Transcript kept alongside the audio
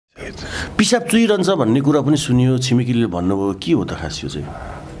पिसाब चुइरहन्छ भन्ने कुरा पनि सुनियो, छिमेकीले भन्नुभयो, के हो त खास यो चाहिँ?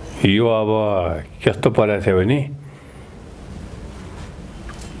 यो अब कस्तो परेको थियो भने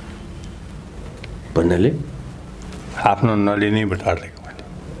भन्नाले आफ्नो नलिने बटार्दिएको मैले।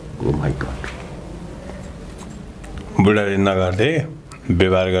 ओ माई गॉड। बुढाले नगर्थे,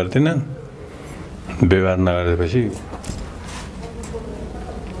 व्यवहार गर्दैनन्, व्यवहार नगरेपछि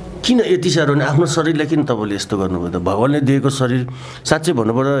किन यति साह्रो भने आफ्नो शरीरलाई किन तपाईँले यस्तो गर्नुभयो त? भगवान्ले दिएको शरीर साँच्चै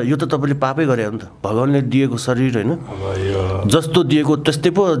भन्नुपर्दा यो त तपाईँले पापै गरे हो नि त। भगवान्ले दिएको शरीर होइन, अब यो जस्तो दिएको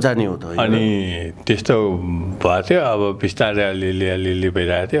त्यस्तै पो जाने हो त। अनि त्यस्तो भएको थियो। अब बिस्तारै अलिअलि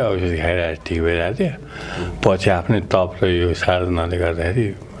भइरहेको थियो, औषधि खाइरहेको ठिक भइरहेको थियो। पछि आफ्नै तप र यो साधनाले गर्दाखेरि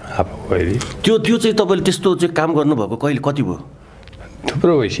आफू गइदिए। त्यो चाहिँ तपाईँले त्यस्तो चाहिँ काम गर्नुभएको कहिले कति भयो?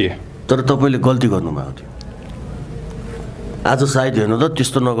 थुप्रो भइसक्यो। तर तपाईँले गल्ती गर्नुभएको थियो। आज सायद हेर्नु त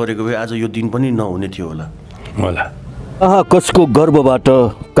त्यस्तो नगरेको भए आज यो दिन पनि नहुने थियो होला। कहाँ कसको गर्भबाट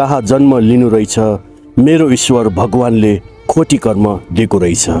कहाँ जन्म लिनु रहेछ, मेरो ईश्वर भगवानले खोटी कर्म दिएको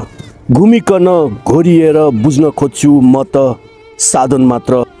रहेछ। घुमिकन घोरिएर बुझ्न खोज्छु म त, साधन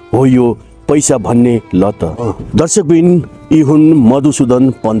मात्र हो यो पैसा भन्ने लत। दर्शकबिन, यी हुन्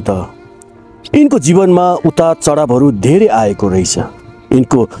मधुसूदन पन्त। यिनको जीवनमा उतार चढावहरू धेरै आएको रहेछ।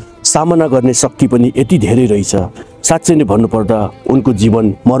 यिनको सामना गर्ने शक्ति पनि यति धेरै रहेछ। साँच्चै नै भन्नुपर्दा उनको जीवन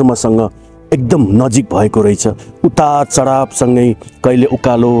मर्मसँग एकदम नजिक भएको रहेछ। उतार चढावसँगै कहिले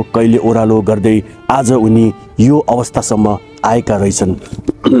उकालो कहिले ओह्रालो गर्दै आज उनी यो अवस्थासम्म आएका रहेछन्।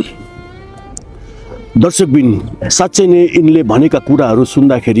 दर्शकबिन, साँच्चै नै यिनले भनेका कुराहरू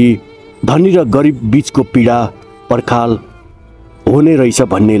सुन्दाखेरि धनी र गरिब बीचको पीडा पर्खाल हुने रहेछ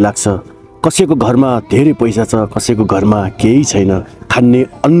भन्ने लाग्छ। कसैको घरमा धेरै पैसा छ, कसैको घरमा केही छैन, खाने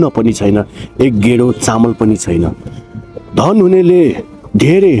अन्न पनि छैन, एक गेडो चामल पनि छैन। धन हुनेले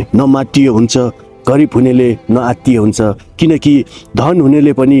धेरै नमाटिए हुन्छ, गरिब हुनेले नआत्तिए हुन्छ। किनकि धन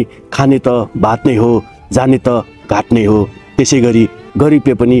हुनेले पनि खाने त भात नै हो, जाने त घाट नै हो। त्यसै गरी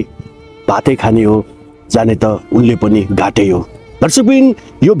गरिबले पनि भातै खाने हो, जाने त उनले पनि घाटै हो। दर्शकबिन,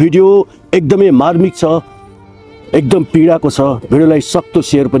 यो भिडियो एकदमै मार्मिक छ, एकदम पीडाको छ। भिडियोलाई सक्दो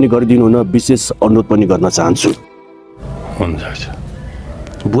सेयर पनि गरिदिनु हुन विशेष अनुरोध पनि गर्न चाहन्छु। हुन्छ।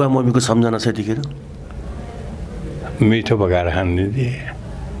 बुवा मम्मीको सम्झना छ यतिखेर? मिठो पकाएर खानु दिन्थे,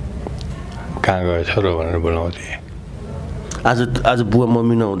 कहाँ गयो छोरो भनेर बोलाउँथे। आज बुवा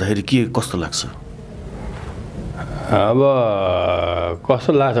मम्मी नहुँदाखेरि के कस्तो लाग्छ? अब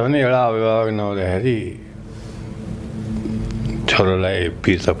कस्तो लाग्छ भने एउटा अभिभावक नहुँदाखेरि छोरोलाई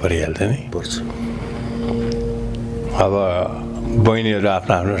पिर त परिहाल्छ नि, पर्छ। अब बहिनीहरू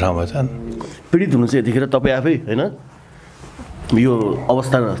आफ्नो आफ्नो ठाउँमा छन्। पीडित हुनु चाहिँ यतिखेर तपाईँ आफै होइन? यो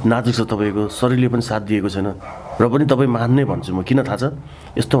अवस्था नाजुक छ, तपाईँको शरीरले पनि साथ दिएको छैन र पनि तपाईँ मान्नै भन्छु म। किन थाहा छ?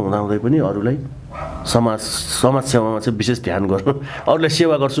 यस्तो हुँदाहुँदै पनि अरूलाई समाज सेवामा चाहिँ विशेष ध्यान गर्नु, अरूलाई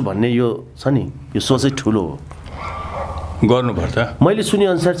सेवा गर्छु भन्ने यो छ नि, यो सोचै ठुलो हो, गर्नुपर्छ। मैले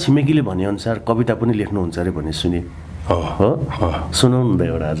सुनेअनुसार छिमेकीले भनेअनुसार कविता पनि लेख्नुहुन्छ अरे भन्ने सुने हो। सुनाउनु त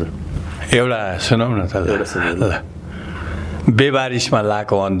एउटा आज। एउटा सुनाउँ न त। ल, बेबारिसमा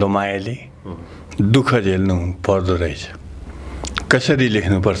लाएको अन्धो मायाले दुःख झेल्नु पर्दो रहेछ। कसरी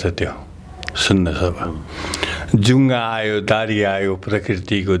लेख्नुपर्छ त्यो सुन्न सब। जुङ्गा आयो, दारी आयो,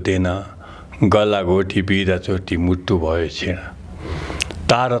 प्रकृतिको देन, गला घोटी बिदा चोटी, मुटु भयो छेड।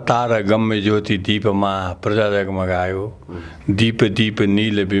 तारा तारा गम्य ज्योति दीपमा प्रजा जगमगायो, दीप दीप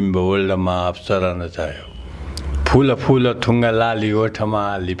नील बिम्ब ओल्डमा अप्सरा नचायो। फुल फुल थुङ्गा लाली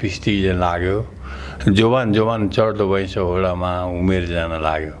ओठमा लिपस्टिक लाग्यो, जोवान जोवान चढ्दो भैँस होडामा उमेर जान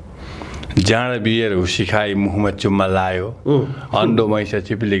लाग्यो। जाँड बिहेर हुसिखाई मुखमा चुम्मा लायो, अन्डो भैँस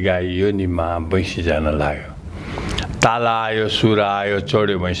चिप्ली गाई यो निमा भैँसी जान लाग्यो। ताला आयो, सुर आयो,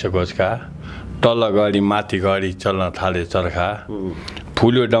 चढ्यो भैँस गोचका, तल गढी माथि गढी चल्न थाले चर्खा।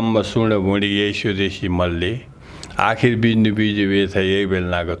 फुल्यो डम्ब सुँड भुँडी यही स्वदेशी मलले, आखिर बिज्नु बिजु बेथ यही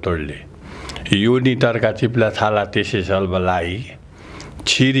बेलनाको तोडले। योनी तर्का चिप्ला थाला त्यसै सल्ब लाई,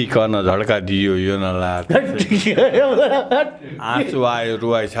 छिरिकन झड्का दियो यो नला। आँसु आयो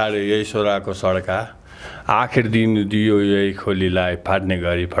रुवाई छाड्यो यही सोराको सड्का, आखिर दिनु दियो यही खोलीलाई फाट्ने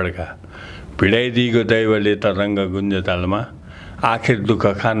गरी फड्का। भिडाइदिएको दैवले त रङ्ग गुन्ज तालमा, आखिर दुःख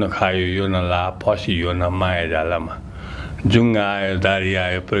खानु खायो यो नला, फसियो न माया जालमा। जुङ्गा आयो, दारी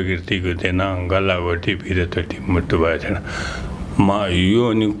आयो, प्रकृतिको देन, गल्ला घोटी भिर तोटी मुटु भयो छैन। म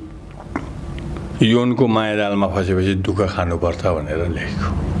योनको माया जालमा फसेपछि दुःख खानुपर्छ भनेर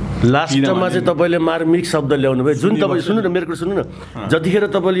लेखेको। लास्टमा चाहिँ तपाईँले मार्मिक शब्द ल्याउनु भयो, जुन तपाईँ सुन्नु न, मेरो कुरा सुन्नु न।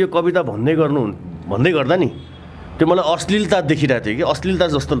 जतिखेर तपाईँले यो कविता भन्दै गर्दा नि, त्यो मलाई अश्लीलता देखिरहेको थियो कि, अश्लीलता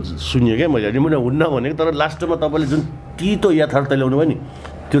जस्तो सुनियो क्या मैले, रिमुना हुन्न भनेको। तर लास्टमा तपाईँले जुन तितो यथार्थ ल्याउनु भयो नि,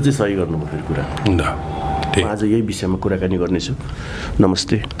 त्यो चाहिँ सही गर्नुभयो फेरि कुरा। आज यही विषयमा कुराकानी गर्नेछु।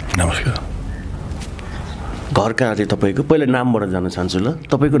 नमस्ते। नमस्कार। घर कहाँ अरे तपाईँको? पहिला नामबाट जान चाहन्छु ल।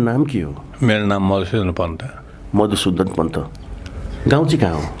 तपाईँको नाम के हो? मेरो नाम मधुसूदन पन्त। मधुसूदन पन्त। गाउँ चाहिँ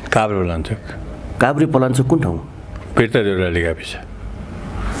कहाँ हो? काभ्रे पलाञ्चोक। काभ्रे पलाञ्चोक कुन ठाउँ? पेटा देउराली गाविस।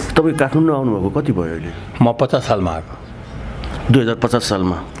 तपाईँ काठमाडौँ आउनुभएको कति भयो अहिले? म 50 सालमा आएको। 2050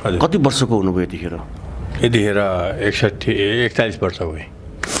 सालमा। हजुर। कति वर्षको हुनुभयो यतिखेर? यतिखेर 41 वर्ष भयो।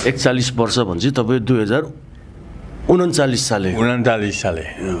 41 वर्ष भनेपछि तपाईँ 2039 साले? 39 साले।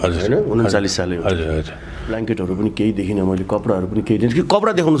 हजुर होइन 39 साले हो। हजुर हजुर। ब्ल्याङ्केटहरू पनि केही देखिनँ मैले, कपडाहरू पनि केही देखिनँ।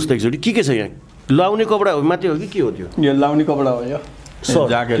 कपडा देखाउनुहोस् त एकचोटि, के छ यहाँ? लाउने कपडा हो मात्रै हो कि के हो त्यो? यो लाउने कपडा हो यो।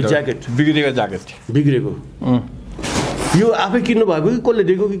 ज्याकेट बिग्रेको ज्याकेट। बिग्रेको यो आफै किन्नु भएको कि कसले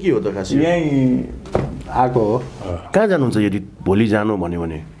दिएको कि के हो त खास? यहीँ आएको हो। कहाँ जानुहुन्छ यदि भोलि जानु भन्यो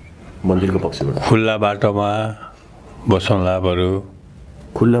भने मन्दिरको पक्षबाट? खुल्ला बाटोमा बसौँला बरु।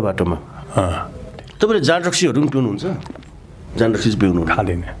 खुल्ला बाटोमा। तपाईँले जाँड रक्सीहरू पनि पिउनुहुन्छ? जाँड रक्सी पिउनु?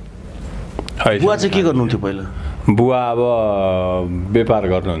 खाँदिनँ। बुवा चाहिँ के गर्नुहुन्थ्यो पहिला? बुवा अब व्यापार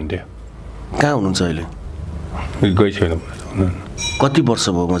गर्नुहुन्थ्यो। कहाँ हुनुहुन्छ अहिले? गइसक्नु। कति वर्ष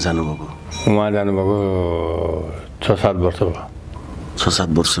भयो उहाँ जानुभएको? उहाँ जानुभएको 6-7 वर्ष भयो। 6-7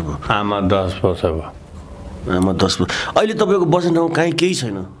 वर्ष भयो। आमा 10 वर्ष भयो। आमा 10 वर्ष। अहिले तपाईँको बस्ने ठाउँ कहीँ केही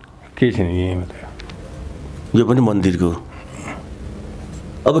छैन? केही छैन, यहीँ मात्रै। यो पनि मन्दिरको।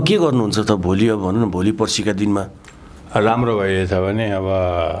 अब के गर्नुहुन्छ त भोलि? अब भनौँ न भोलि पर्सिका दिनमा राम्रो भइएछ भने अब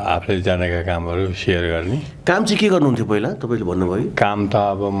आफूले जानेका कामहरू सेयर गर्ने। काम चाहिँ के गर्नुहुन्थ्यो पहिला तपाईँले भन्नुभयो? काम त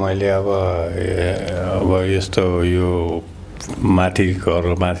अब मैले अब यस्तो यो माथि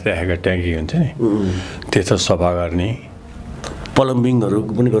राखेको ट्याङ्की हुन्छ नि, त्यस्तो सफा गर्ने। प्लम्बिङहरू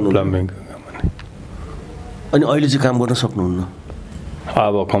पनि गर्नु? प्लम्बिङ। अनि अहिले चाहिँ काम गर्न सक्नुहुन्न?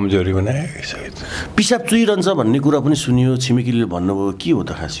 अब कमजोरी पनि आइसक्यो। पिसाब चुइरहन्छ भन्ने कुरा पनि सुनियो, छिमेकीले भन्नुभयो, के हो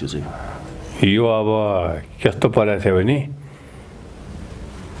त खास यो चाहिँ? यो अब कस्तो परेको थियो भने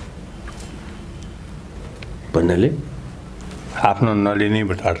भन्नाले आफ्नो नली नै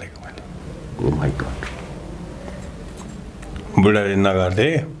बटालेको मैले। ओ माइ गॉड। बुढाले नगर्थे,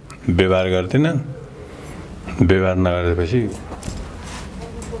 व्यवहार गर्दैनन्। व्यवहार नगरेपछि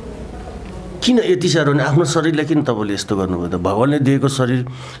किन यति साह्रो? भने आफ्नो शरीरलाई किन तपाईँले यस्तो गर्नुभयो त? भगवान्ले दिएको शरीर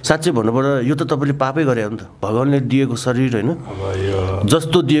साँच्चै भन्नुपर्दा यो त तपाईँले पापै गरे हो नि त। भगवान्ले दिएको शरीर होइन, अब यो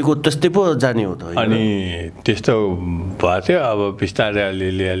जस्तो दिएको त्यस्तै पो जाने हो त। अनि त्यस्तो भएको थियो। अब बिस्तारै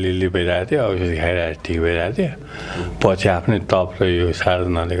अलिअलि भइरहेको थियो। औषधि खाइरहेको ठिक भइरहेको थियो। पछि आफ्नै तप र यो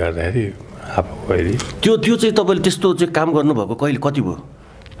साधनाले गर्दाखेरि आफू गइदियो। त्यो चाहिँ तपाईँले त्यस्तो चाहिँ काम गर्नुभएको कहिले कति भयो?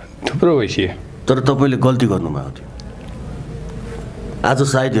 थुप्रो भइसक्यो। तर तपाईँले गल्ती गर्नुभएको थियो। आज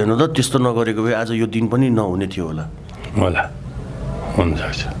सायद हेर्नु त त्यस्तो नगरेको भए आज यो दिन पनि नहुने थियो होला। होला,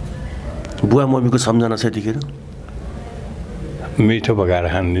 हुनसक्छ। बुवा मम्मीको सम्झना छ यतिखेर? मिठो पकाएर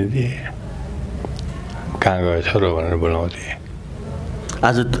खान दिन्थे, कहाँ गयो छोरो भनेर बोलाउँथे।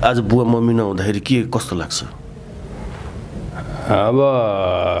 आज बुवा मम्मी नहुँदाखेरि के कस्तो लाग्छ? अब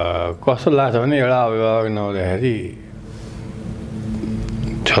कस्तो लाग्छ भने एउटा अभिभावक नहुँदाखेरि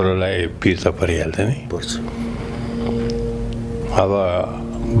छोरोलाई पिर त परिहाल्छ नि। पर्छ। अब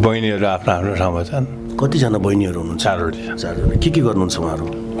बहिनीहरू आफ्नो आफ्नो ठाउँमा छन्। कतिजना बहिनीहरू हुनुहुन्छ? 4वटा छन्। 4जना। के गर्नुहुन्छ उहाँहरू?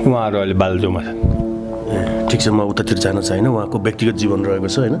 उहाँहरू अहिले बालजुमा छन्। ए ठिक छ, म उतातिर जान चाहिनँ। उहाँको व्यक्तिगत जीवन रहेको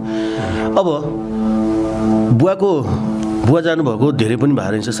छ होइन। अब बुवा जानुभएको धेरै पनि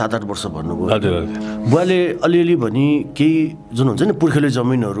भएर रहेछ, 7-8 वर्ष भन्नुभयो। हजुर हजुर। बुवाले अलिअलि भनी केही जुन हुन्छ नि पुर्खेली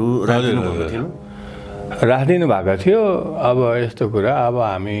जमिनहरू राखिदिनु भएको थियो? राखिदिनु भएको थियो। अब यस्तो कुरा, अब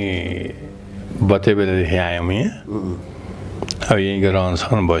हामी बच्चे बेलादेखि आयौँ यहाँ। अब यहीँको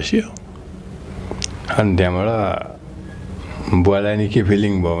रहनसहन बस्यो। अनि त्यहाँबाट बुवालाई नि के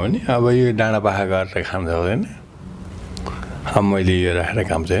फिलिङ भयो भने अब यो डाँडा पाखा गरेर खान सक्दैन, अब मैले यो राखेर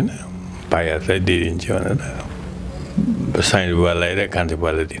काम छैन, पाइहाल्छ दिइदिन्छु भनेर साइलो बुवालाई र कान्छो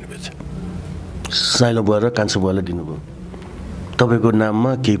बुवालाई दिनुपर्छ। साइलो बुवा र कान्छो बुवालाई दिनुभयो। तपाईँको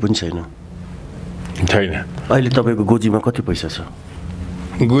नाममा केही पनि छैन? छैन। अहिले तपाईँको गोजीमा कति पैसा छ?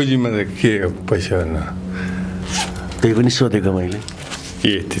 गोजीमा त के पैसा भन्नु, त्यही पनि सोधेको मैले।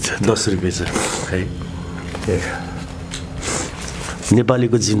 यति छ, 10 रुपियाँ छ है।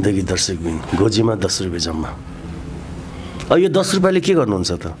 नेपालीको जिन्दगी दर्शकबिन, गोजीमा 10 रुपियाँ जम्मा। अब यो 10 रुपियाँले के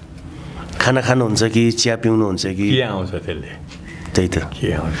गर्नुहुन्छ त? खाना खानुहुन्छ कि चिया पिउनुहुन्छ कि? के आउँछ त्यसले? त्यही त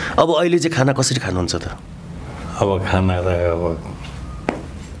के आउँछ। अब अहिले चाहिँ खाना कसरी खानुहुन्छ त? अब खाना त अब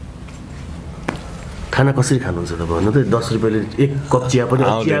खाना कसरी खानुहुन्छ त भन्नु त? 10 रुपियाँले एक कप चिया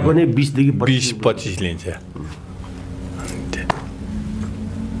पनि 20 देखि 20-25 लिन्छ।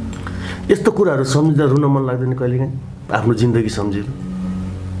 यस्तो कुराहरू सम्झिँदा रुन मन लाग्दैन कहिलेकाहीँ? आफ्नो जिन्दगी सम्झेर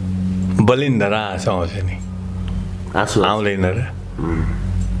बलिन्द र आँसु आउँछ नि। आँसु आउँदैन र?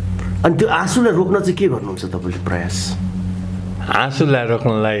 अनि त्यो आँसुलाई रोक्न चाहिँ के गर्नुहुन्छ तपाईँले प्रयास? आँसुलाई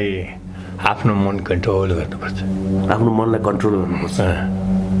रोक्नलाई आफ्नो मन कन्ट्रोल गर्नुपर्छ। आफ्नो मनलाई कन्ट्रोल गर्नुपर्छ।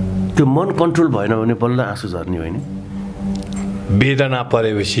 त्यो मन कन्ट्रोल भएन भने बल्ल आँसु झर्ने होइन। वेदना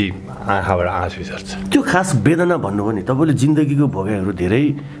परेपछि आँखाबाट आँसु झर्छ। त्यो खास वेदना भन्नु पनि तपाईँले जिन्दगीको भोगाइहरू धेरै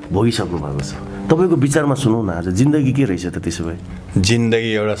भोगिसक्नु भएको छ। तपाईँको विचारमा सुनौ न आज जिन्दगी के रहेछ त त्यसो भए? जिन्दगी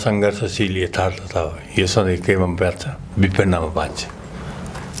एउटा सङ्घर्षशील यथार्थता हो। यो सधैँ केमा बाँच्छ? विपन्नमा बाँच्छ,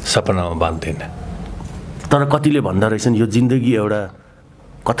 सपनामा बाँच्दैन। तर कतिले भन्दा रहेछन् यो जिन्दगी एउटा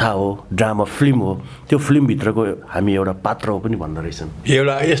कथा हो, ड्रामा फिल्म हो, त्यो फिल्मभित्रको हामी एउटा पात्र हो पनि भन्दा रहेछन्।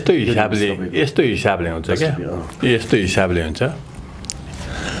 एउटा यस्तो हिसाबले हुन्छ क्या, यस्तो हिसाबले हुन्छ।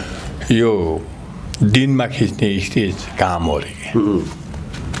 यो दिनमा खिच्ने स्टेज काम हो अरे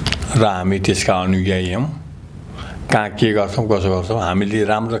र हामी त्यसका अनुयायी हौँ। कहाँ के गर्छौँ कसो गर्छौँ, हामीले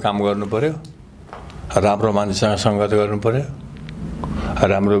राम्रो काम गर्नु पऱ्यो, राम्रो मान्छेसँग सङ्गत गर्नु पऱ्यो,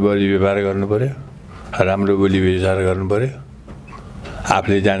 राम्रो बोली व्यवहार गर्नु पऱ्यो, राम्रो बोली विचार गर्नु पऱ्यो,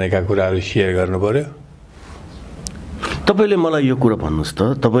 आफूले जानेका कुराहरू सेयर गर्नु पऱ्यो। तपाईँले मलाई यो कुरा भन्नुहोस् त,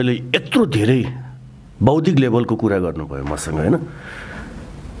 तपाईँले यत्रो धेरै बौद्धिक लेभलको कुरा गर्नुभयो मसँग होइन?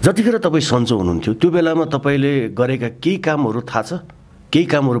 जतिखेर तपाईँ सन्चो हुनुहुन्थ्यो त्यो बेलामा तपाईँले गरेका केही कामहरू थाहा छ? केही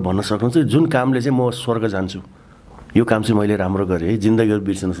कामहरू भन्न सक्नुहुन्छ जुन कामले चाहिँ म स्वर्ग जान्छु, यो काम चाहिँ मैले राम्रो गरेँ है, जिन्दगी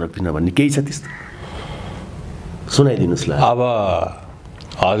बिर्सन सक्दिनँ भन्ने केही छ त्यस्तो? सुनाइदिनुहोस् ल। अब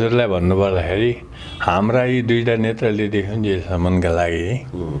हजुरलाई भन्नुपर्दाखेरि हाम्रा यी दुईवटा नेत्रले देखुन्जेलसम्मका लागि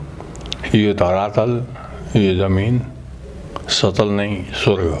यो धरातल, यो जमिन सतल नै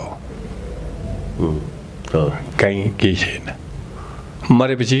स्वर्ग हो। कहीँ केही छैन।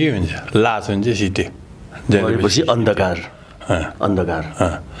 मरेपछि के हुन्छ? लास हुन्छ, सित्यो। मरेपछि अन्धकार, अन्धकार।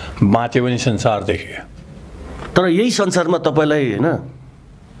 बाँच्यो भने संसार देखियो। तर यही संसारमा तपाईँलाई होइन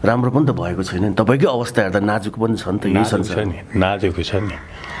राम्रो पनि त भएको छैन नि। तपाईँकै अवस्था हेर्दा नाजुक पनि छ नि त यही संसार। नाजुक छ नि।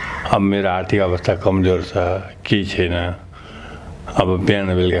 अब मेरो आर्थिक अवस्था कमजोर छ, केही छैन। अब बिहान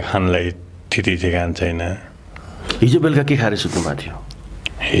बेलुका खानलाई ठिटी ठेगान छैन। हिजो बेलुका के खाएर सुत्नु भएको थियो?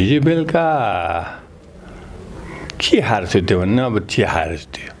 हिजो बेलुका के खाएर सुत्यो भने अब चिया खाएर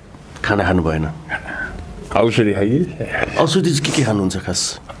सुत्यो। खाना खानु भएन? औषधि खाइए। औषधि चाहिँ के खानुहुन्छ खास?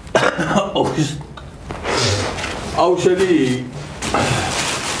 औषधि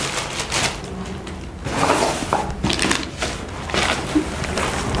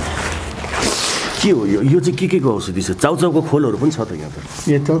के हो यो चाहिँ के को औषधि छ? चाउचाउको खोलहरू पनि छ त यहाँ त?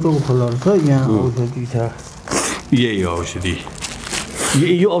 यो चाउचाउको खोलहरू छ, यहाँ औषधि छ। यही हो औषधि।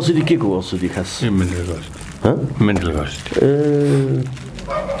 यो औषधि के को औषधि खास? मेन्टलको औषधि। मेन्टलको औषधि।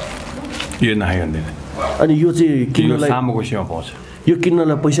 यो नखाइँदैन। अनि यो चाहिँ किन्नलाई सामोको सेवा पाउँछ। यो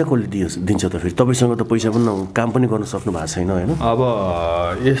किन्नलाई पैसा कसले दिन्छ त फेरि? तपाईँसँग त पैसा पनि नहुँ, काम पनि गर्न सक्नु भएको छैन होइन? अब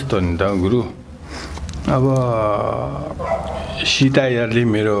यस्तो नि त गुरु, अब सीतायरले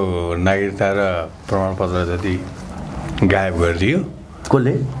मेरो नागरिकता र प्रमाणपत्र जति गायब गरिदियो।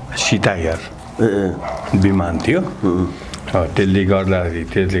 कसले? सीतायर विमान थियो, त्यसले गर्दाखेरि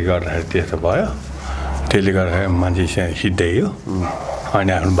त्यस्तो भयो। त्यसले गर्दाखेरि मान्छेसँग सिद्धाइयो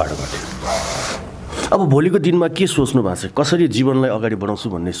अनि आफ्नो बाटो गयो। अब भोलिको दिनमा के सोच्नु भएको छ? कसरी जीवनलाई अगाडि बढाउँछु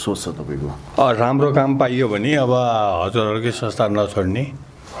भन्ने सोच छ तपाईँको? राम्रो काम पाइयो भने अब हजुरहरूकै संस्था नछोड्ने,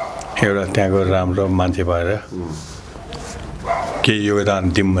 एउटा त्यहाँको राम्रो मान्छे भएर केही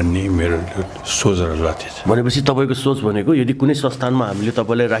योगदान दिउँ भन्ने मेरो सोच र लक्ष्य छ। भनेपछि तपाईँको सोच भनेको यदि कुनै संस्थानमा हामीले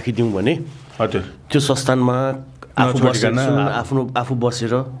तपाईँलाई राखिदिउँ भने हजुर त्यो संस्थानमा आफू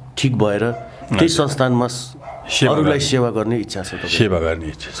बसेर ठिक भएर त्यही संस्थानमा अरूलाई सेवा गर्ने इच्छा छ? सेवा गर्ने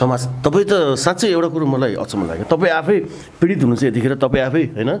इच्छा। समाज तपाईँ त साँच्चै एउटा कुरो मलाई अचम्म लाग्यो, तपाईँ आफै पीडित हुनुहुन्छ यतिखेर, तपाईँ आफै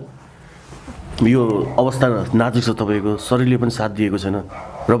होइन यो अवस्था नाजुक छ, तपाईँको शरीरले पनि साथ दिएको छैन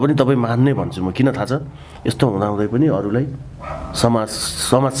र पनि तपाईँ मान्नै भन्छु म। किन थाहा छ? यस्तो हुँदाहुँदै पनि अरूलाई समाज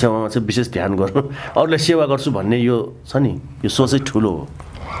सेवामा चाहिँ विशेष ध्यान गर्नु, अरूलाई सेवा गर्छु भन्ने यो छ नि, यो सोचै ठुलो हो।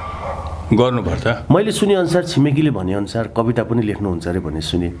 गर्नुपर्छ। मैले सुनेअनुसार छिमेकीले भनेअनुसार कविता पनि लेख्नुहुन्छ अरे भन्ने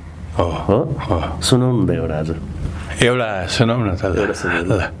सुने हो? सुनाउनु न त एउटा आज। एउटा सुनाउँ न त ल।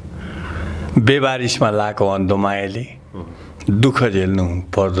 बेबारिसमा लाएको अन्धो मायाले दुःख झेल्नु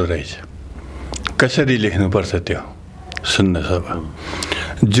पर्दो रहेछ, कसरी लेख्नुपर्छ त्यो सुन्न सब।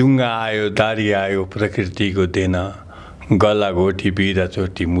 जुङ्गा आयो, दारी आयो, प्रकृतिको देन, गला घोटी बिदा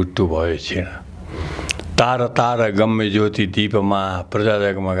चोटी मुटु भयो छेड। तारा तारा गम्य ज्योति दीपमा प्रजा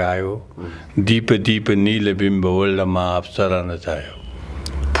जगमगायो, दीप दीप नील बिम्ब ओल्डमा अप्सरा नचायो।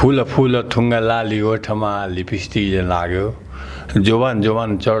 फुल फुल थुङ्गा लाली ओठमा लिपस्टिक लाग्यो, जोवान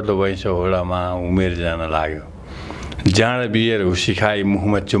जोवान चढ्दो भैँस होडामा उमेर जान लाग्यो। जाँड बिहेर हुसिखाई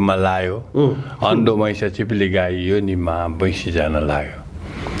मुखमा चुम्मा लायो, अन्डो मैसा चिप्ली गाई यो निमा भैँसी जान लाग्यो।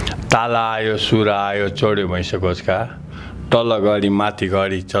 ताला आयो, सुर आयो, चढ्यो भैँस कोचका, तल गढी माथि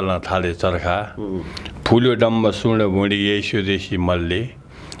गढी चल्न थाले चर्खा। फुल्यो डम्ब सुँड भुँडी यही स्वदेशी मलले,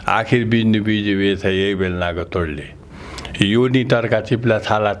 आखिर बिन्नु बिजु बेथ यही बेलनाको तोडले यो नि तर्का चिप्ला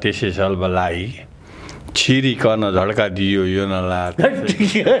छाला त्यसै सल्बलाई छिरिकन झड्का दियो यो नला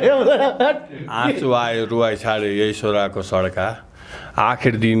आँसु आयो रुवाई छाड्यो यही सोराको सड्का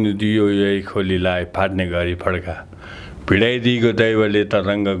आखिर दिनु दियो यही खोलीलाई फाट्ने गरी फड्का भिडाइदिएको दैवले त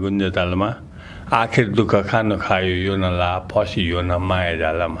रङ्ग गुन्ज तालमा आखिर दुःख खानु खायो यो नला फसियो न माया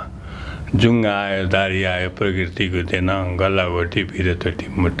जालामा जुङ्गा आयो दारी आयो प्रकृतिको थिएन गल्ला घोटी फिरेतोटी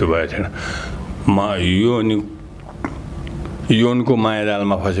मुटु भयो थिएन योनको माया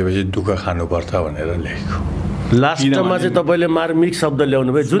जालमा फसेपछि दुःख खानुपर्छ भनेर लेखेको लास्टमा चाहिँ तपाईँले मार्मिक शब्द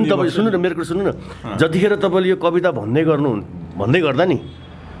ल्याउनु भयो जुन तपाईँ सुन्नु न मेरो कुरा सुन्नु न जतिखेर तपाईँले यो कविता भन्दै गर्दा नि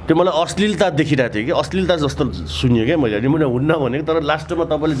त्यो मलाई अश्लीलता देखिरहेको थियो कि अश्लीलता जस्तो सुनियो क्या मैले मैले हुन्न भनेको तर लास्टमा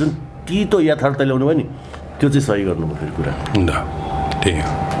तपाईँले जुन तितो यथार्थ ल्याउनु भयो नि त्यो चाहिँ सही गर्नुभयो फेरि कुरा त्यही हो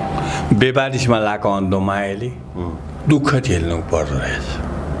बेबारिसमा लाएको अन्धो मायाले दुःख झेल्नु पर्दो रहेछ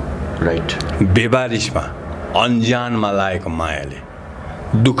राइट बेबारिसमा अन्जानमा लागेको मायाले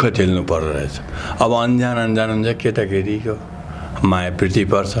दुःख झेल्नु पर्दो रहेछ अब अन्जान हुन्छ केटाकेटीको माया प्रीति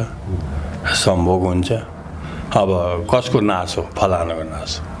पर्छ सम्भोग हुन्छ अब कसको नाच हो फलानाको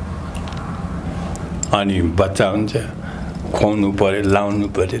नाच अनि बच्चा हुन्छ खुवाउनु पऱ्यो लाउनु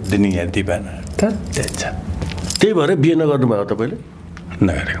पऱ्यो दुनियाँ दिवाना त्यही भएर बिहे नगर्नु भयो तपाईँले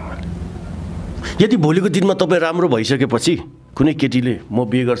नगरेको मैले यदि भोलिको दिनमा तपाईँ राम्रो भइसकेपछि कुनै केटीले म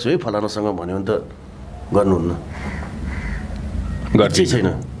बिहे गर्छु है फलानासँग भन्यो भने त गर्नुहुन्न छैन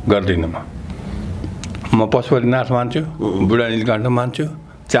गर्दिनँ म पशुपतिनाथ मान्छु बुढा नीलकण्ठ मान्छु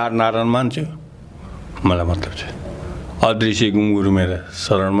चार नारायण मान्छु मलाई मतलब छ अदृश्य गुङ्गुरु मेरो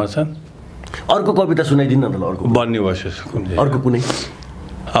शरणमा छन् अर्को कविता सुनाइदिनु न अर्को बन्ने बस्यो अर्को कुनै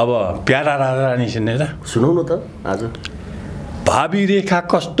अब प्यारा राजा रानी सुन्ने त सुनाउनु त आज भावी रेखा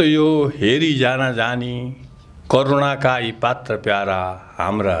कस्तो यो हेरी जान जानी करुणाका यी पात्र प्यारा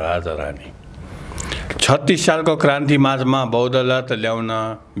हाम्रा राजा रानी 36 सालको क्रान्ति माझमा बौद्धलत ल्याउन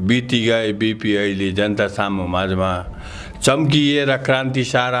बिति गए बिपी अहिले जनता सामु माझमा चम्किएर क्रान्ति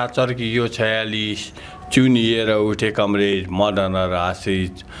सारा चर्कियो 46 चुनिएर उठे कमरेज मदन र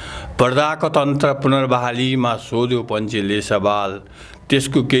आशिष पर्दाको तन्त्र पुनर्बहालीमा सोध्यो पञ्चेले सवाल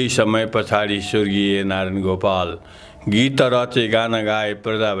त्यसको केही समय पछाडि स्वर्गीय नारायण गोपाल गीत रचे गाना गाए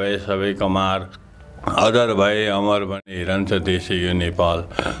पर्दा भए सबै कमार अदर भए अमर बने हिरन्छ देशे यो नेपाल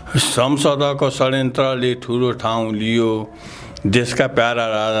संसदको षड्यन्त्रले ठुलो ठाउँ लियो देशका प्यारा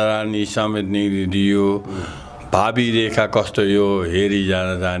राजा रानी समेत निदियो भावी रेखा कस्तो यो हेरी जान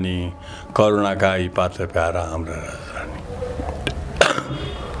जानी करुणाका यी पात्र प्यारा हाम्रा राजा रानी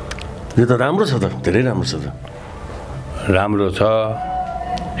यो त राम्रो छ त धेरै राम्रो छ त राम्रो छ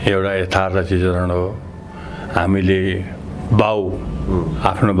एउटा यथार्थ चित्रण हो हामीले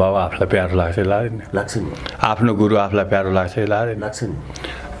आफ्नो बाउ आफूलाई प्यारो लाग्छ लाग्छ नि आफ्नो गुरु आफूलाई प्यारो लाग्छ लाग्छ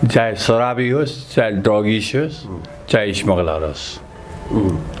नि चाहे शराबी होस् चाहे ड्रगिस होस् चाहे स्मगलर होस्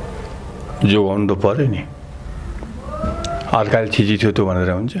जोगाउनु त पऱ्यो नि अर्काले छिजी थियो त भनेर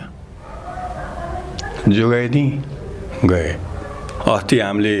हुन्छ जोगाइदिएँ गए अस्ति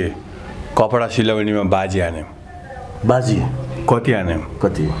हामीले कपडा सिलाउनेमा बाजी हान्यौँ बाजी कति हान्यौँ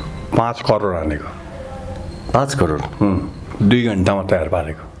कति 5 करोड हानेको 5 करोड 2 घन्टामा तयार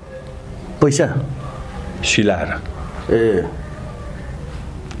पारेको पैसा सिलाएर ए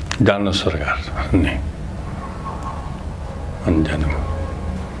जानु सरकार नि अनि जानु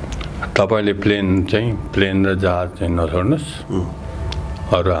तपाईँले प्लेन र जहाज चाहिँ नछोड्नुहोस्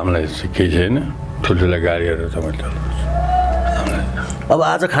अरू हामीलाई केही छैन ठुल्ठुला गाडीहरू तपाईँ चलाउनुहोस् अब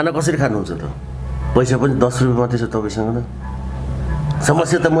आज खाना कसरी खानुहुन्छ त पैसा पनि 10 रुपियाँ मात्रै छ तपाईँसँग त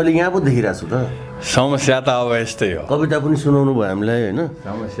समस्या त मैले यहाँ पो देखिरहेको छु त समस्या त अब यस्तै हो कविता पनि सुनाउनु भयो हामीलाई होइन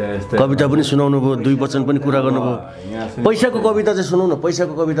कविता पनि सुनाउनु भयो 2 वचन पनि कुरा गर्नुभयो पैसाको कविता चाहिँ सुनाउनु न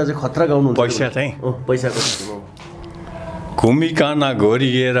पैसाको कविता चाहिँ खतरा गाउनु पैसा चाहिँ पैसाको सुनाउनु घुमिकन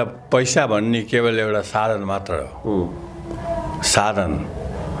घोरिएर पैसा भन्ने केवल एउटा साधन मात्र हो साधन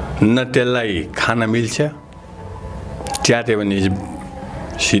न त्यसलाई खान मिल्छ च्याते भने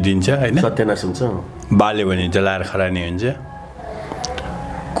सिदिन्छ होइन सत्यनाश हुन्छ बाल्यो भने जलाएर खरानी हुन्छ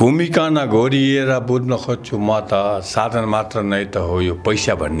घुमिकन घोरिएर बुझ्न खोज्छु म त साधन मात्र नै त हो यो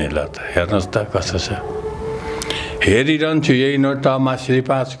पैसा भन्ने ल त हेर्नुहोस् त कस्तो छ हेरिरहन्छु यही नोटामा श्री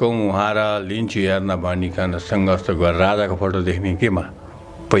 5 को मुहार लिन्छु हेर्न भनिकन सङ्घर्ष गरेर राजाको फोटो देख्ने केमा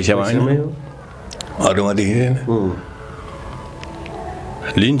पैसामा होइन अरूमा देखिँदैन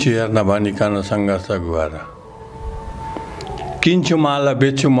लिन्छु हेर्न भनिकन सङ्घर्ष गुहार किन्छु माला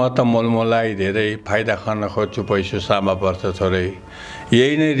बेच्छु म त मोलमोलाई धेरै फाइदा खान खोज्छु पैसा सामा पर्छ थोरै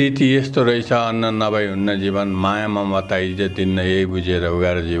यही नै रीति यस्तो रहेछ अन्न नभई हुन्न जीवन माया ममता इज्जत दिन्न यही बुझेर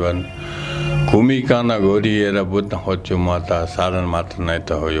उगाएर जीवन घुमिकन घोरिएर बुझ्न खोज्छु म त साधन मात्र नै त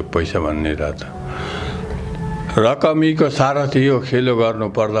हो यो पैसा भन्ने रात रकमीको सारथी हो खेलो गर्नु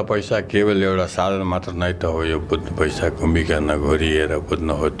पर्दा पैसा केवल एउटा साधन मात्र नै त हो यो बुझ्नु पैसा घुमिकन घोरिएर बुझ्न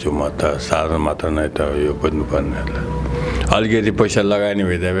खोज्छु म त साधन मात्र नै त हो यो बुझ्नु पर्ने अलिकति पैसा लगानी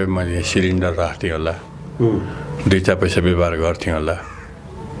भइदिए भए मैले सिलिन्डर राख्थेँ होला 2-4 पैसा व्यवहार गर्थेँ होला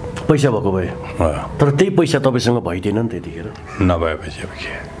पैसा भएको भए तर त्यही पैसा तपाईँसँग भइदिएन नि त्यतिखेर नभएपछि अब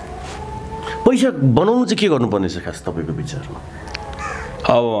के पैसा बनाउनु चाहिँ के गर्नुपर्ने छ खास तपाईँको विचारमा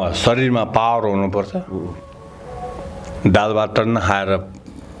अब शरीरमा पावर हुनुपर्छ दाल भात टन्न खाएर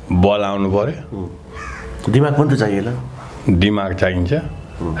बल आउनु पर्यो दिमाग पनि त चाहिएला दिमाग चाहिन्छ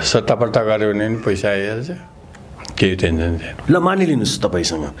सट्टापट्टा गऱ्यो भने पनि पैसा आइहाल्छ केही टेन्सन छैन ल मानिलिनुहोस्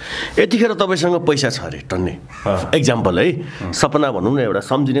तपाईँसँग यतिखेर तपाईँसँग पैसा छ अरे टन्ने एक्जाम्पल है सपना भनौँ न एउटा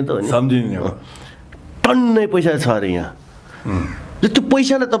सम्झिने त हो नि सम्झिने हो टन्नै पैसा छ अरे यहाँ त्यो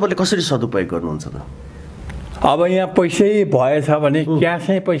पैसालाई तपाईँले कसरी सदुपयोग गर्नुहुन्छ त अब यहाँ पैसै भएछ भने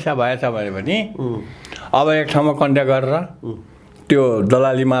क्यासै पैसा भएछ भने पनि अब एक ठाउँमा कन्ट्याक्ट गरेर त्यो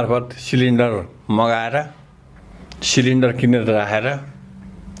दलाली मार्फत सिलिन्डर मगाएर सिलिन्डर किनेर राखेर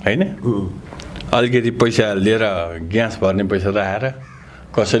होइन अलिकति पैसा लिएर ग्यास भर्ने पैसा राखेर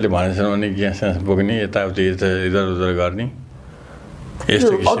कसैले भनेछन् भने ग्यास बोक्ने यताउति इधर उधर गर्ने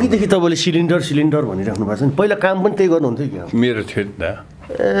यस्तो अघिदेखि तपाईँले सिलिन्डर भनिराख्नु भएको छ नि पहिला काम पनि त्यही गर्नुहुन्थ्यो क्या मेरो थियो नि त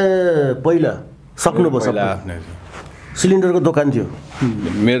ए पहिला सक्नुभयो आफ्नै सिलिन्डरको दोकान थियो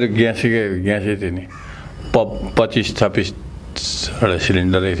मेरो ग्यासै थियो नि 25-26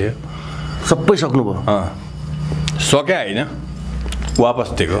 सिलिन्डरै थियो सबै सक्नुभयो सक्या होइन वापस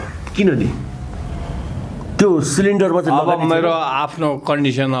दिएको किन नि त्यो सिलिन्डरमा चाहिँ अब मेरो आफ्नो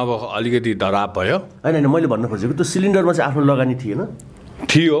कन्डिसन अब अलिकति धराप भयो होइन मैले भन्न खोजेको त्यो सिलिन्डरमा चाहिँ आफ्नो लगानी थिएन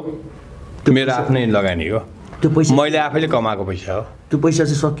थियो मेरो आफ्नै लगानी हो त्यो पैसा मैले आफैले कमाएको पैसा हो त्यो पैसा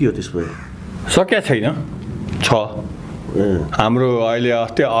चाहिँ सकियो त्यसको सक्या छैन छ हाम्रो अहिले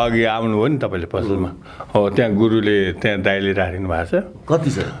अस्ति अघि आउनुभयो नि तपाईँले पसलमा हो त्यहाँ गुरुले त्यहाँ दाइले राखिदिनु भएको छ कति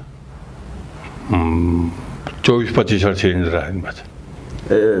छ 24-25 सिलिन्डर राखिदिनु भएको छ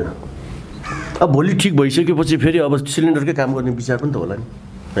ए अब भोलि ठिक भइसकेपछि फेरि अब सिलिन्डरकै काम गर्ने विचार पनि त होला नि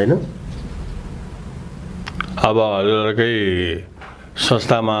होइन अब हजुरकै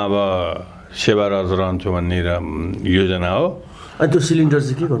संस्थामा अब सेवारत रहन्छु भन्ने योजना हो अनि त्यो सिलिन्डर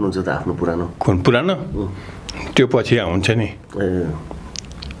चाहिँ के गर्नुहुन्छ त आफ्नो पुरानो कुन पुरानो त्यो पछि हुन्छ नि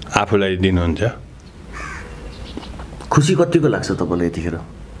आफूलाई दिनुहुन्छ खुसी कतिको लाग्छ तपाईँलाई यतिखेर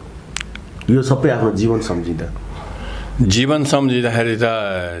यो सबै आफ्नो जीवन सम्झिँदा जीवन सम्झिँदाखेरि त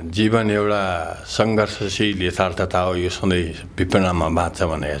जीवन एउटा सङ्घर्षशील यथार्थता हो यो सधैँ विपन्नमा बाँच्छ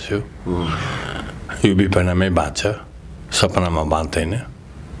भनेको छु यो विपन्नमै बाँच्छ सपनामा बाँच्दैन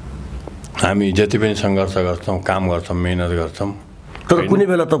हामी जति पनि सङ्घर्ष गर्छौँ काम गर्छौँ मेहनत गर्छौँ तर कुनै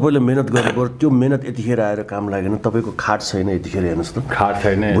बेला तपाईँले मेहनत गर्नुपर्छ त्यो मेहनत यतिखेर आएर काम लागेन तपाईँको खाट छैन यतिखेर हेर्नुहोस् त खाट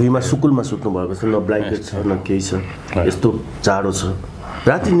छैन भुइँमा सुकुलमा सुत्नु भएको छ न ब्ल्याङ्केट छ न केही छ यस्तो जाडो छ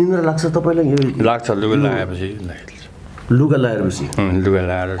राति निन्द्रा लाग्छ तपाईँलाई लाग्छ लुगा लगाएपछि लुगा लगाएपछि लुगा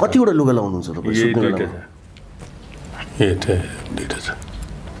लगाएर कतिवटा लुगा लाउनुहुन्छ तपाईँ दुईटा छ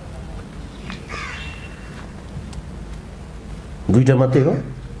दुईटा मात्रै हो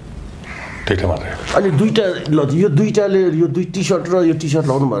दुईटा मात्रै अनि दुईटा ल यो दुईटाले यो दुई टी सर्ट र यो टी सर्ट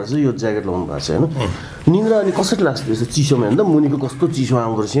लाउनु भएको छ यो ज्याकेट लाउनु भएको छ होइन निन्द्रा अनि कसरी लाग्छ त्यसो चिसोमा हेर्दा मुनिको कस्तो चिसो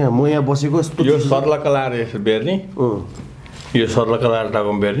आउँदो रहेछ यहाँ म यहाँ बसेको यस्तो यो सर्लक्क लाएर यसो बेर्ने यो सर्लक्क लाएर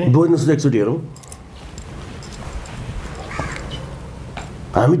टाउकोमा बेर्ने बोल्नुहोस् त एकचोटि हेरौँ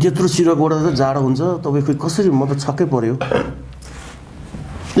हामी त्यत्रो सिरकबाट त जाडो हुन्छ तपाईँ खोइ कसरी म त छक्कै पऱ्यो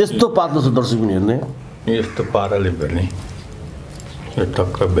यस्तो पातलो छ दर्शक पनि हेर्ने यस्तो पाराले बेर्ने यो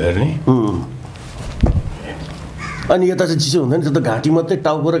टक्क बेर्ने अनि यता चाहिँ चिसो हुँदैन त्यो त घाँटी मात्रै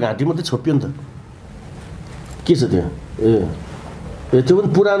टाउको र घाँटी मात्रै छोपियो नि त के छ त्यहाँ ए त्यो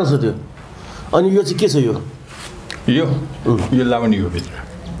पनि पुरानो छ त्यो अनि यो चाहिँ के छ यो लाउने हो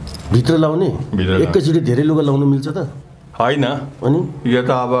भित्र लाउने एकैचोटि धेरै लुगा लाउनु मिल्छ त होइन अनि यो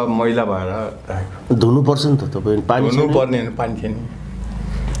त अब मैला भएर धुनुपर्छ नि त तपाईँ पानी धुनुपर्ने पानी थिएन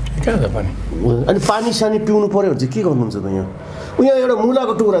कहाँ छ पानी अनि पानी सानी पिउनु पऱ्यो भने चाहिँ के गर्नुहुन्छ त यहाँ एउटा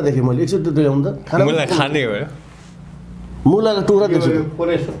मुलाको टुक्रा देखेँ मैले एकचोटि त ल्याउनु त मुला खाने हो मुलाको टुक्रा देख्छु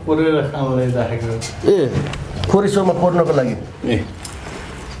ए खोरेसोमा पर्नको लागि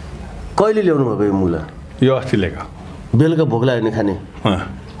कहिले ल्याउनु भएको यो मुला यो अस्ति ल्याएको बेलुका भोक लाग्यो भने खाने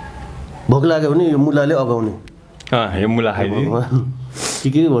भोक लाग्यो भने यो मुलाले अगाउने यो मुला खाइदिने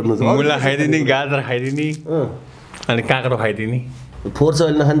के गर्नु मुला खाइदिने गाजर खाइदिने अनि काँक्रो खाइदिने फोहोर छ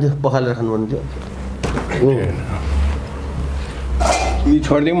अहिले नखान्थ्यो पखालेर खानु भन्थ्यो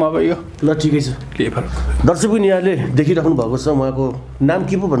छोडिदिउँ अब यो ल ठिकै छ। के फरक दर्शक पनि यहाँले देखिराख्नु भएको छ, उहाँको नाम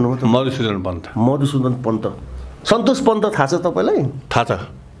के पो भन्नुभयो त? मधुसूदन पन्त। मधुसूदन पन्त। सन्तोष पन्त थाहा छ तपाईँलाई? थाहा छ,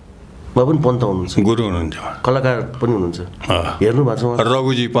 उहाँ पनि पन्त हुनुहुन्छ, गुरु हुनुहुन्छ, कलाकार पनि हुनुहुन्छ, हेर्नु भएको छ उहाँ?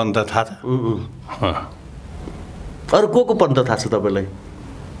 रघुजी पन्त थाहा छ। अरू को पन्त थाहा छ तपाईँलाई?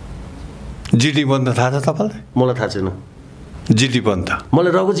 जिटी पन्त थाहा छ तपाईँलाई? मलाई थाहा छैन। जिटी पन्त मलाई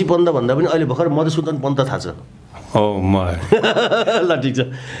रघुजी पन्त भन्दा पनि अहिले भर्खर मधुसूदन पन्त थाहा छ। ल ठिक छ।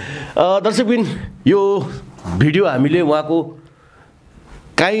 दर्शकबिन यो भिडियो हामीले उहाँको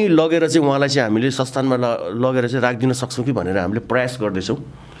कहीँ लगेर चाहिँ उहाँलाई चाहिँ हामीले संस्थानमा लगेर चाहिँ राखिदिन सक्छौँ कि भनेर हामीले प्रयास गर्दैछौँ।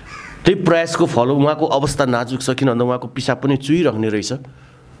 त्यही प्रयासको फलो उहाँको अवस्था नाजुक छ, किन भन्दा उहाँको पिसाब पनि चुहिराख्ने रहेछ,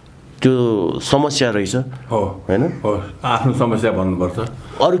 त्यो समस्या रहेछ होइन? आफ्नो समस्या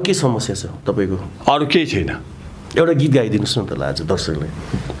भन्नुपर्छ। अरू के समस्या छ तपाईँको? अरू केही छैन। एउटा गीत गाइदिनुहोस् न त ल आज दर्शकलाई।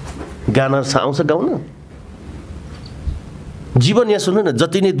 गाना आउँछ गाउन? जीवन यहाँ सुन्नु न,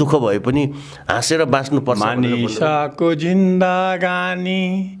 जति नै दुःख भए पनि हाँसेर बाँच्नुपर्छ। मानिसको जिन्दगानी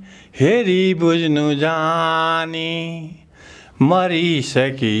हेरी बुझ्नु जानी,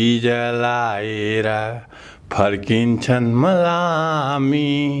 मरिसकी जलाएर फर्किन्छन्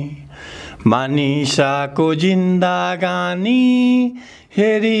मलामी। मानिसको जिन्दगानी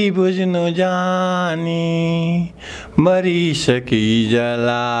हेरी बुझ्नु जानी, मरिसकी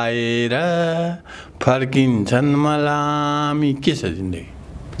जलाएर फर्किन्छन् मलामी। के छ जिन्दगी?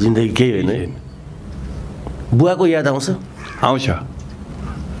 जिन्दगी केही होइन। बुवाको याद आउँछ? आउँछ,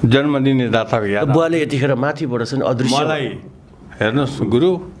 जन्मदिने दाताको याद। बुवाले यतिखेर माथिबाट चाहिँ अदृश्य। मलाई हेर्नुहोस्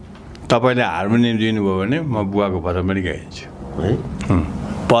गुरु, तपाईँले हार्मोनियम दिनुभयो भने म बुवाको भजन पनि गाइदिन्छु है।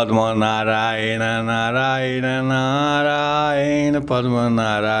 पद्म नारायण नारायण नारायण, पद्म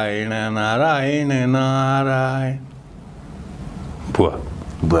नारायण नारायण नारायण।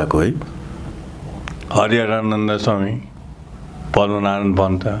 बुवाको है। हरिहरानन्द स्वामी, पद्मनारायण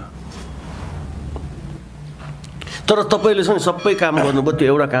पन्त। तर तपाईँले चाहिँ सबै काम गर्नुभयो, त्यो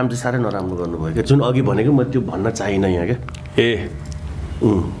एउटा काम चाहिँ साह्रै नराम्रो गर्नुभयो क्या, जुन अघि भनेको म त्यो भन्न चाहिनँ यहाँ क्या।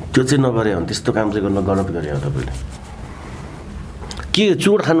 त्यो चाहिँ नगरे हो, त्यस्तो काम चाहिँ गर्न गलत गरे हो तपाईँले। के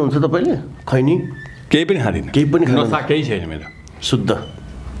चोट खानुहुन्छ तपाईँले? खैनी केही पनि खाँदिनँ, केही पनि खानु? केही छैन मेरो, शुद्ध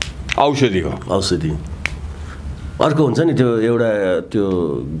औषधि हो। औषधि। अर्को हुन्छ नि त्यो एउटा त्यो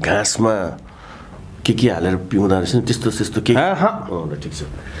घाँसमा के हालेर पिउँदो रहेछ नि, त्यस्तो त्यस्तो के? ल ठिक छ।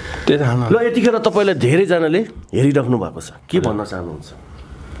 ल यतिखेर तपाईँलाई धेरैजनाले हेरिराख्नु भएको छ, के भन्न चाहनुहुन्छ?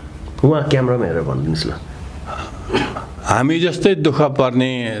 उहाँ क्यामेरामा हेरेर भनिदिनुहोस् ल। हामी जस्तै दुःख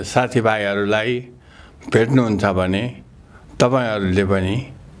पर्ने साथीभाइहरूलाई भेट्नुहुन्छ भने तपाईँहरूले पनि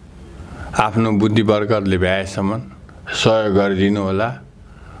आफ्नो बुद्धिवर्गले भ्याएसम्म सहयोग गरिदिनु होला।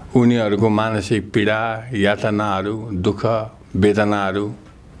 उनीहरूको मानसिक पीडा, यातनाहरू, दुःख वेदनाहरू,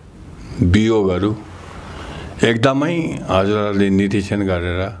 वियोगहरू एकदमै हजुरहरूले निरीक्षण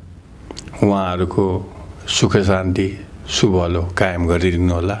गरेर उहाँहरूको सुख शान्ति शुभलो कायम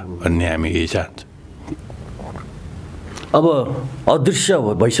गरिदिनु होला भन्ने हामी यही चाहन्छौँ। अब अदृश्य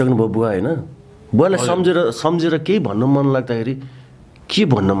भइसक्नुभयो बुवा होइन? बुवालाई सम्झेर केही भन्नु मन लाग्दाखेरि के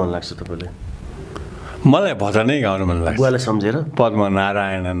भन्न मन लाग्छ तपाईँलाई? मलाई भजनै गाउनु मन लाग्छ बुवालाई सम्झेर। पद्म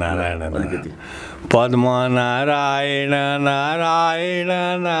नारायण नारायण पद्म नारायण नारायण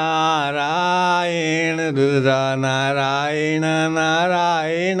नारायण रुद्र नारायण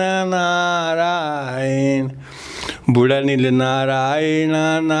नारायण नारायण बुढानील नारायण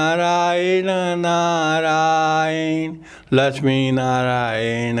नारायण नारायण लक्ष्मी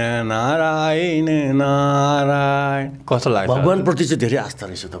नारायण नारायण नारायण। कस्तो लाग्छ? भगवान्प्रति चाहिँ धेरै आस्था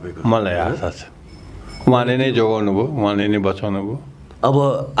रहेछ तपाईँको। मलाई आशा छ उहाँले नै जोगाउनु भयो, उहाँले नै बचाउनु भयो। अब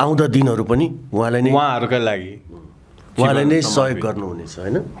आउँदा दिनहरू पनि उहाँलाई नै, उहाँहरूकै लागि उहाँलाई नै सहयोग गर्नुहुनेछ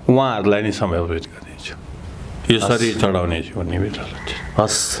होइन? उहाँहरूलाई नै समर्पित गर्नेछु, यो शरीर चढाउनेछु भन्ने मेरो लक्ष्य।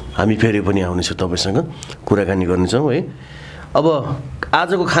 हस्, हामी फेरि पनि आउनेछौँ तपाईँसँग कुराकानी गर्नेछौँ है। अब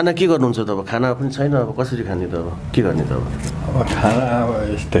आजको खाना के गर्नुहुन्छ त? अब खाना पनि छैन, अब कसरी खाने त? अब के गर्ने त? अब खाना अब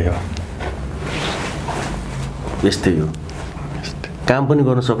यस्तै हो, यस्तै हो। काम पनि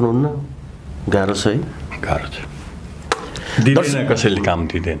गर्न सक्नुहुन्न, गाह्रो छ है? गाह्रो छ, दिँदैन कसैले, काम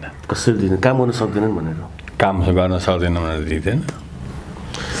दिँदैन, कसैले दिँदैन, काम गर्न सक्दैनन् भनेर, काम गर्न सक्दैन भनेर दिँदैन।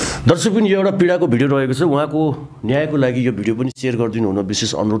 दर्शक पनि यो एउटा पीडाको भिडियो रहेको छ, उहाँको न्यायको लागि यो भिडियो पनि सेयर गरिदिनु हुन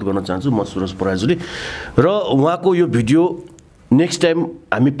विशेष अनुरोध गर्न चाहन्छु म सुरज पराजुली। र उहाँको यो भिडियो नेक्स्ट टाइम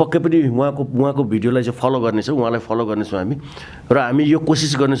हामी पक्कै पनि उहाँको भिडियोलाई चाहिँ फलो गर्नेछौँ, उहाँलाई फलो गर्नेछौँ हामी। र हामी यो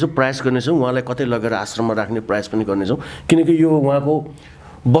कोसिस गर्नेछौँ, प्रयास गर्नेछौँ उहाँलाई कतै लगेर आश्रममा राख्ने प्रयास पनि गर्नेछौँ, किनकि यो उहाँको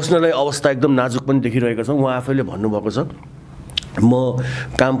बस्नलाई अवस्था एकदम नाजुक पनि देखिरहेको छ। उहाँ आफैले भन्नुभएको छ म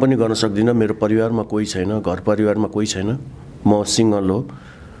काम पनि गर्न सक्दिनँ, मेरो परिवारमा कोही छैन, घर परिवारमा कोही छैन, म सिङ्गल हो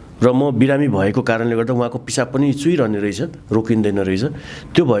र म बिरामी भएको कारणले गर्दा उहाँको पिसाब पनि चुइरहने रहेछ, रोकिँदैन रहेछ।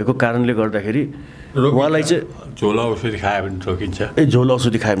 त्यो भएको कारणले गर्दाखेरि उहाँलाई चाहिँ झोला औषधि खायो भने रोकिन्छ। झोल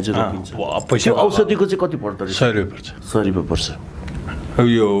औषधि खायो भने चाहिँ रोकिन्छ। पैसा त्यो औषधिको चाहिँ कति पर्दो रहेछ? 100 रुपियाँ पर्छ। 100 रुपियाँ पर्छ।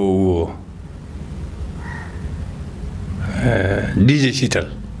 यो डिजेसिटल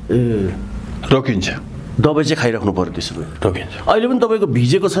रोकिन्छ। दबाई चाहिँ खाइराख्नु पर्यो त्यसो भए? रोकिन्छ। अहिले पनि तपाईँको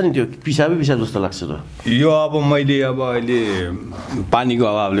भिजेको छ नि, त्यो पिसाबै पिसाब जस्तो लाग्छ त। यो अब मैले अहिले पानीको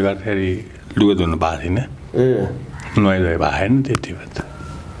अभावले गर्दाखेरि लुगा धुनु भएको थिइनँ, नुहाइधुवाइ भएको छैन, त्यति भएर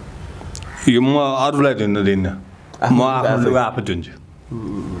यो म अरूलाई धुन दिन्न, म आफ्नो लुगा आफू धुन्छु।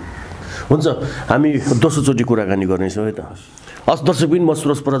 हुन्छ, हामी दोस्रोचोटि कुराकानी गर्नेछौँ है त। हस् दर्शकबिन, म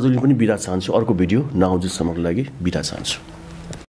सुरज पराजुली पनि बिदा चाहन्छु। अर्को भिडियो नआउँजेसम्मको लागि बिदा चाहन्छु।